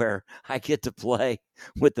age where I get to play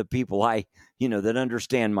with the people that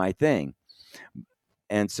understand my thing.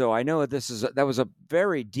 And so I know that was a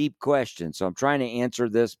very deep question. So I'm trying to answer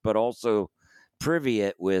this, but also privy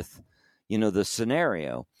it with, the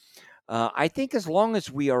scenario. I think as long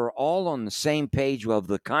as we are all on the same page of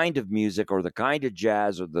the kind of music or the kind of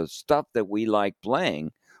jazz or the stuff that we like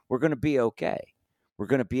playing, we're going to be okay. We're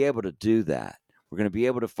going to be able to do that. We're going to be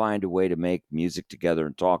able to find a way to make music together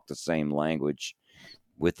and talk the same language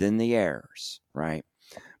within the airs, right?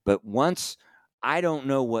 But once I don't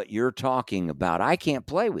know what you're talking about, I can't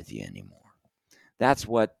play with you anymore. That's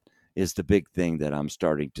what is the big thing that I'm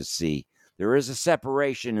starting to see. There is a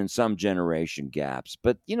separation in some generation gaps,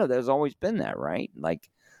 but there's always been that, right? Like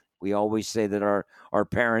we always say that our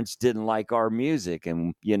parents didn't like our music,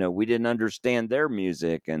 and we didn't understand their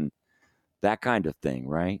music and that kind of thing,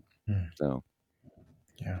 right? So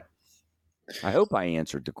Yeah. I hope I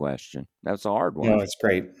answered the question. That's a hard one. No, it's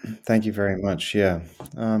great. Thank you very much. Yeah.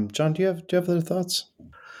 John, do you have other thoughts?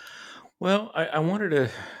 Well, I wanted to,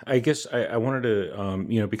 I guess I wanted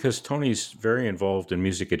to, because Tony's very involved in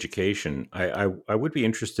music education, I would be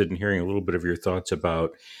interested in hearing a little bit of your thoughts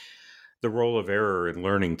about the role of error in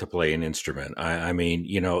learning to play an instrument. I mean,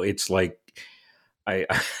 it's like I,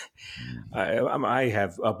 I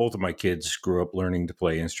have both of my kids grew up learning to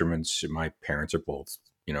play instruments. My parents are both,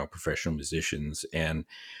 professional musicians, and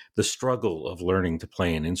the struggle of learning to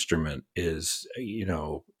play an instrument is,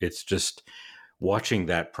 it's just watching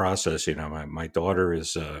that process. My daughter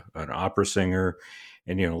is an opera singer,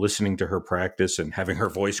 and listening to her practice and having her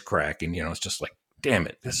voice crack, and it's just like, damn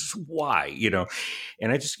it, this is why.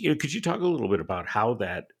 And I just, could you talk a little bit about how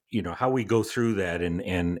that, how we go through that,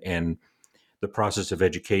 and the process of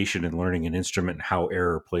education and learning an instrument, and how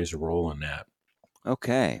error plays a role in that?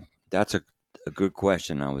 Okay, that's a good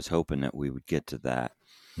question. I was hoping that we would get to that.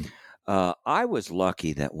 I was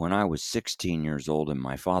lucky that when I was 16 years old and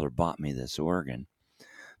my father bought me this organ,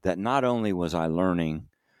 that not only was I learning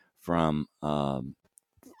from,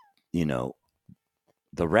 you know,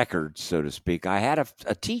 the records, so to speak, I had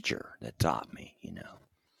a teacher that taught me, and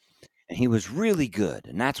he was really good.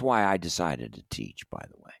 And that's why I decided to teach, by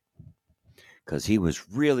the way, because he was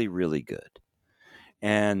really, really good.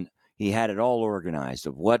 And he had it all organized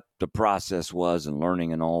of what the process was and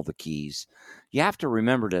learning and all the keys. You have to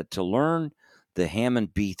remember that to learn the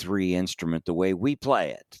Hammond B3 instrument the way we play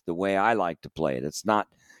it, the way I like to play it, it's not,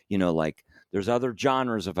 like there's other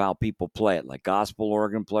genres of how people play it, like gospel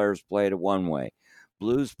organ players play it one way.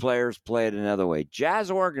 Blues players play it another way. Jazz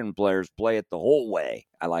organ players play it the whole way.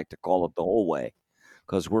 I like to call it the whole way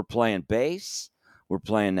because we're playing bass. We're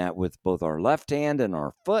playing that with both our left hand and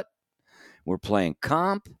our foot. We're playing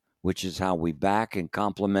comp, which is how we back and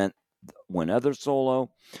complement one other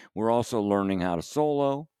solo. We're also learning how to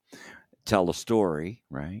solo, tell a story,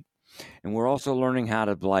 right? And we're also learning how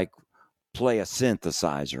to play a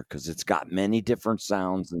synthesizer because it's got many different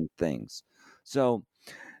sounds and things. So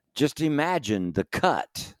just imagine the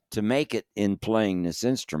cut to make it in playing this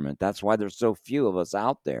instrument. That's why there's so few of us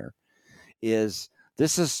out there. This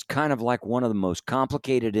is kind of like one of the most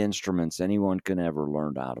complicated instruments anyone can ever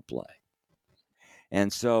learn how to play.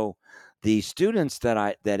 And so the students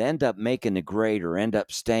that end up making the grade or end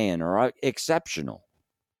up staying are exceptional.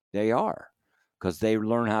 They are, because they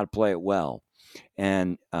learn how to play it well.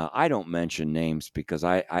 And I don't mention names because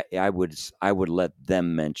I would let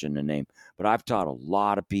them mention a name. But I've taught a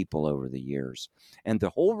lot of people over the years. And the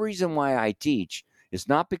whole reason why I teach is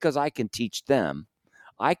not because I can teach them.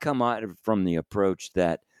 I come out from the approach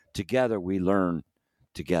that together we learn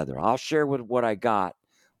together. I'll share with what I got.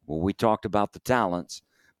 Well, we talked about the talents,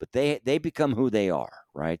 but they become who they are,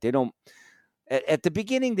 right? They don't. At the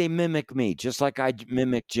beginning, they mimic me, just like I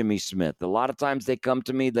mimic Jimmy Smith. A lot of times they come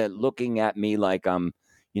to me that looking at me like I'm,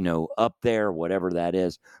 up there, whatever that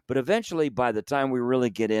is. But eventually, by the time we really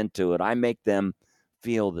get into it, I make them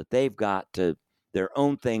feel that they've got their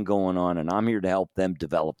own thing going on, and I'm here to help them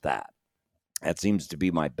develop that. That seems to be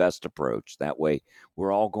my best approach. That way,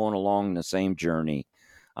 we're all going along the same journey.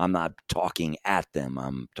 I'm not talking at them.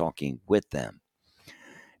 I'm talking with them.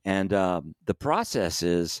 And the process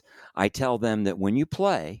is I tell them that when you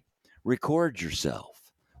play, record yourself.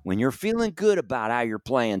 When you're feeling good about how you're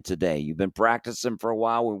playing today, you've been practicing for a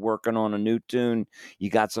while, we're working on a new tune, you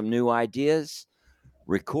got some new ideas,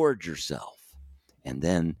 record yourself. And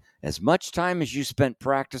then as much time as you spent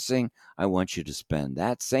practicing, I want you to spend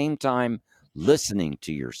that same time listening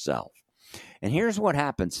to yourself. And here's what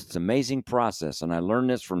happens. It's an amazing process. And I learned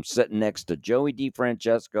this from sitting next to Joey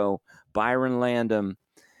DeFrancesco, Byron Landon,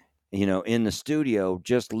 in the studio,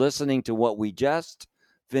 just listening to what we just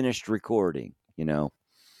finished recording,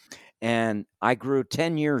 and I grew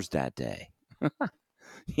 10 years that day,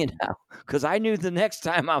 because I knew the next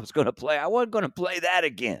time I was going to play, I wasn't going to play that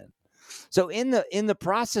again. So in the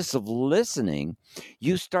process of listening,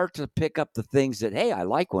 you start to pick up the things that, hey, I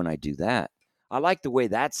like when I do that. I like the way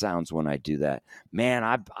that sounds when I do that. Man,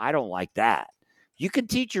 I don't like that. You can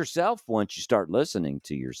teach yourself once you start listening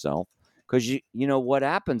to yourself. Because you know what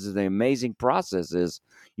happens is the amazing process is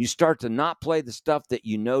you start to not play the stuff that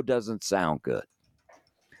doesn't sound good.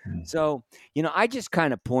 So, I just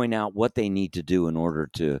kind of point out what they need to do in order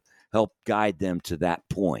to help guide them to that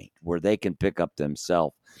point where they can pick up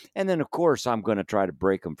themselves. And then, of course, I'm going to try to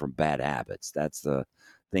break them from bad habits. That's the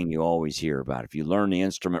thing you always hear about. If you learn the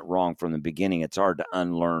instrument wrong from the beginning, it's hard to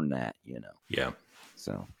unlearn that, Yeah.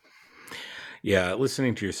 So. Yeah,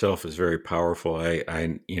 listening to yourself is very powerful. I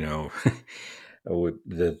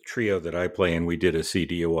the trio that I play in, we did a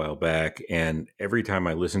CD a while back, and every time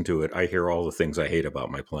I listen to it, I hear all the things I hate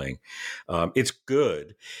about my playing. It's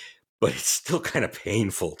good, but it's still kind of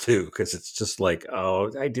painful too, because it's just like,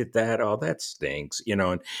 oh, I did that. Oh, that stinks,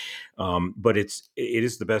 And but it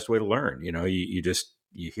is the best way to learn.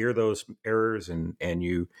 You hear those errors and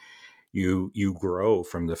you grow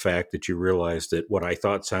from the fact that you realize that what I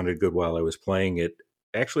thought sounded good while I was playing it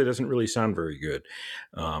actually doesn't really sound very good.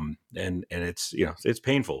 And it's, it's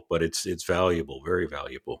painful, but it's valuable, very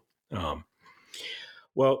valuable.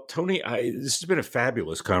 Well, Tony, this has been a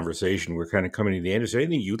fabulous conversation. We're kind of coming to the end. Is there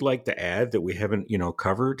anything you'd like to add that we haven't,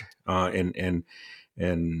 covered,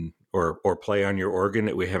 or play on your organ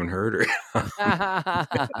that we haven't heard?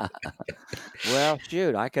 Well,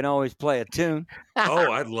 shoot, I can always play a tune.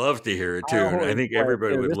 Oh, I'd love to hear a tune. I think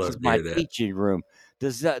everybody would love to hear that. This is my teaching room.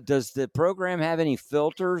 Does the program have any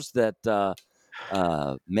filters that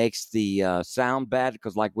makes the sound bad?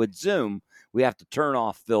 Because like with Zoom, we have to turn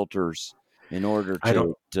off filters in order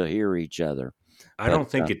to hear each other. I don't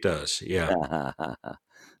think it does. Yeah.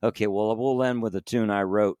 Okay, well, we'll end with a tune I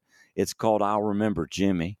wrote. It's called I'll Remember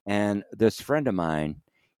Jimmy. And this friend of mine,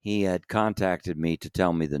 he had contacted me to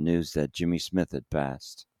tell me the news that Jimmy Smith had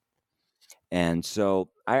passed. And so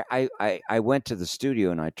I went to the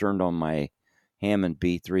studio and I turned on my Hammond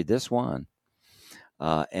B3, this one.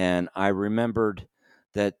 And I remembered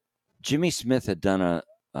that Jimmy Smith had done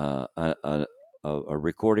a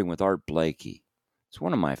recording with Art Blakey. It's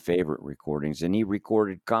one of my favorite recordings, and he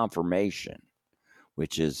recorded Confirmation,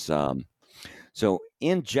 which is so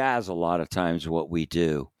in jazz. A lot of times, what we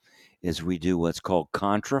do is we do what's called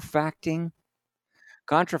contrafacting.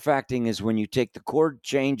 Contrafacting is when you take the chord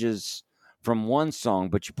changes from one song,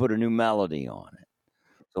 but you put a new melody on it.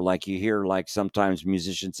 So, like you hear, like sometimes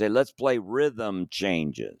musicians say, "Let's play rhythm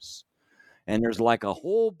changes." And there's like a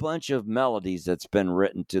whole bunch of melodies that's been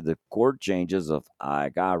written to the chord changes of I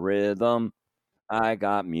got rhythm, I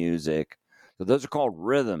got music. So those are called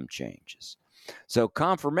rhythm changes. So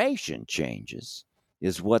confirmation changes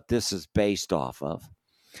is what this is based off of.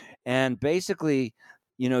 And basically,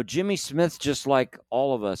 Jimmy Smith, just like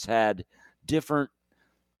all of us, had different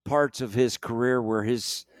parts of his career where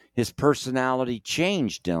his personality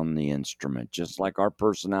changed on the instrument, just like our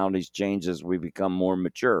personalities change as we become more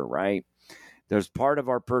mature, right? There's part of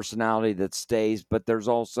our personality that stays, but there's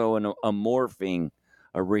also a morphing,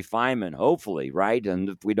 a refinement, hopefully, right? And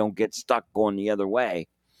if we don't get stuck going the other way,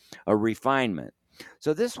 a refinement.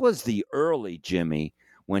 So this was the early Jimmy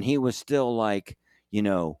when he was still like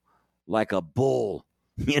a bull,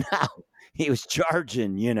 he was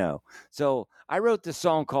charging. So I wrote this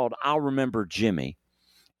song called I'll Remember Jimmy.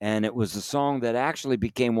 And it was a song that actually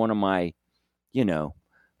became one of my,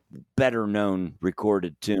 better known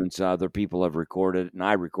recorded tunes. Other people have recorded it, and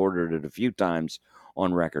I recorded it a few times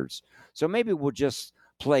on records. So maybe we'll just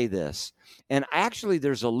play this. And actually,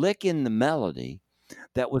 there's a lick in the melody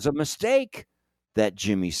that was a mistake that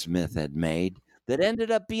Jimmy Smith had made that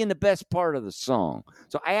ended up being the best part of the song.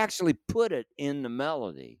 So I actually put it in the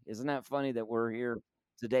melody. Isn't that funny that we're here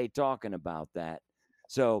today talking about that?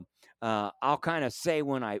 So I'll kind of say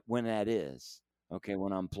when that is, okay,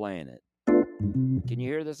 when I'm playing it. Can you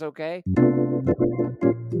hear this okay?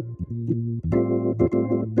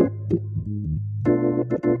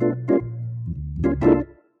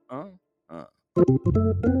 Uh, uh.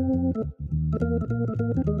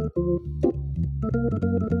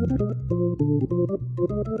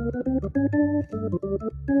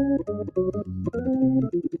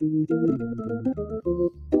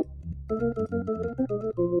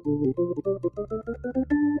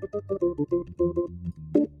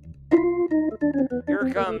 Here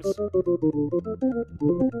it comes.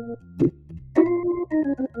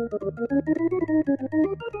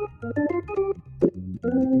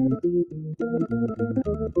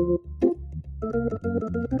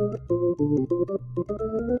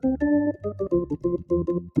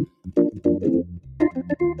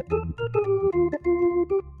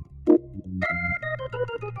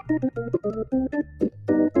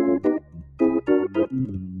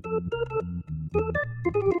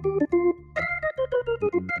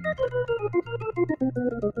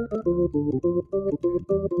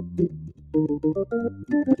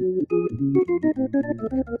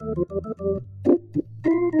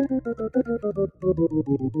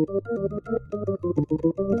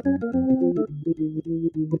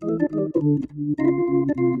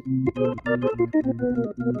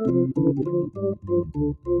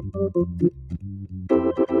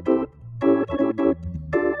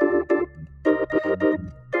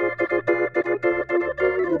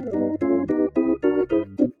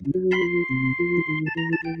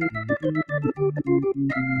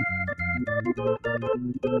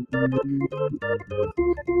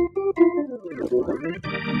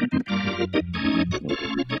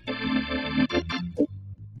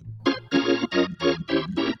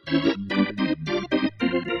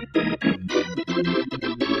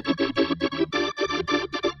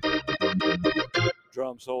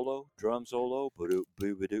 Drum solo,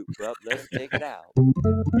 let's take it out.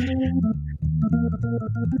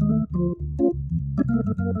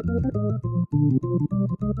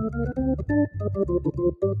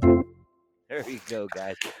 There you go,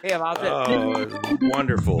 guys. Hey, about that. Oh,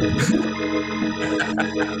 wonderful.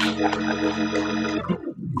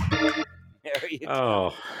 There you go.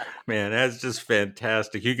 Oh, man, that's just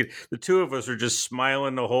fantastic. The two of us are just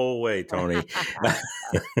smiling the whole way, Tony.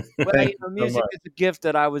 Well, music is a gift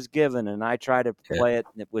that I was given, and I try to play it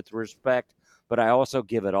with respect, but I also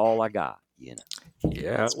give it all I got, Yeah,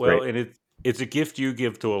 That's well, great. and it's a gift you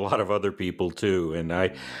give to a lot of other people too. And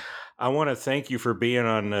I want to thank you for being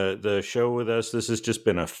on the show with us. This has just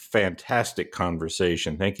been a fantastic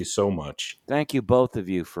conversation. Thank you so much. Thank you, both of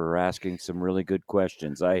you, for asking some really good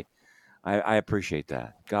questions. I appreciate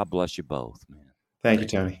that. God bless you both, man. Thank you,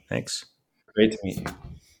 Tony. Thanks. Great to meet you.